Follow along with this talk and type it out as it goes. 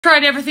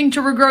Tried everything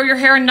to regrow your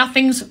hair and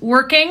nothing's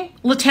working?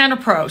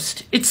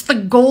 Latanoprost. It's the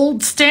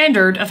gold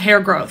standard of hair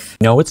growth.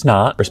 No, it's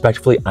not.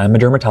 Respectfully, I'm a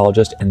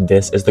dermatologist and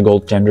this is the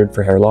gold standard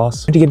for hair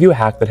loss. I'm going to give you a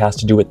hack that has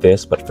to do with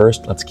this, but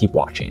first, let's keep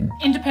watching.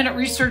 Independent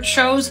research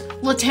shows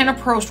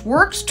latanoprost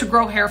works to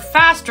grow hair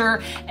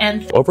faster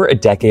and over a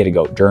decade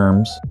ago,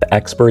 derms, the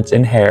experts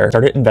in hair,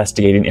 started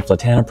investigating if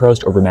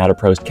latanoprost or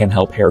bimatoprost can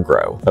help hair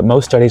grow. But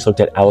most studies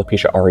looked at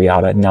alopecia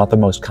areata, not the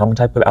most common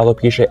type of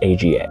alopecia,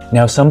 AGA.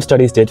 Now, some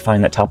studies did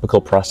find that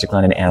topical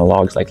prostaglandin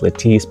analogs like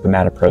latisse,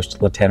 bimatoprost,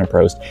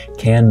 latanoprost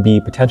can be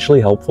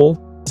potentially helpful.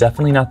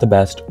 Definitely not the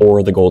best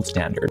or the gold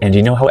standard. And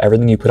you know how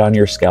everything you put on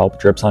your scalp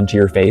drips onto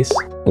your face?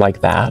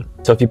 Like that.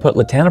 So if you put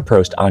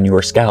latanoprost on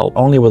your scalp,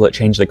 only will it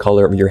change the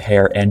color of your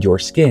hair and your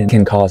skin,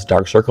 can cause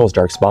dark circles,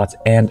 dark spots,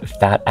 and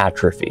fat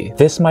atrophy.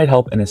 This might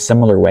help in a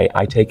similar way.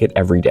 I take it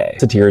every day.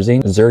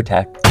 Cetirizine,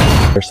 Zyrtec.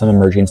 There's some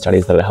emerging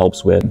studies that it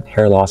helps with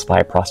hair loss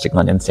via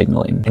prostaglandin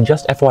signaling. And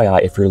just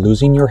FYI, if you're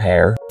losing your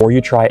hair or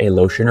you try a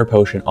lotion or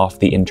potion off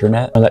the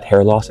internet, know that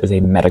hair loss is a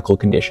medical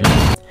condition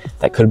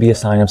that could be a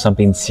sign of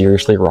something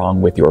seriously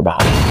wrong with your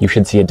body. You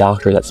should see a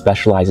doctor that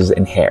specializes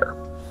in hair.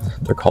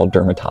 They're called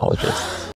dermatologists.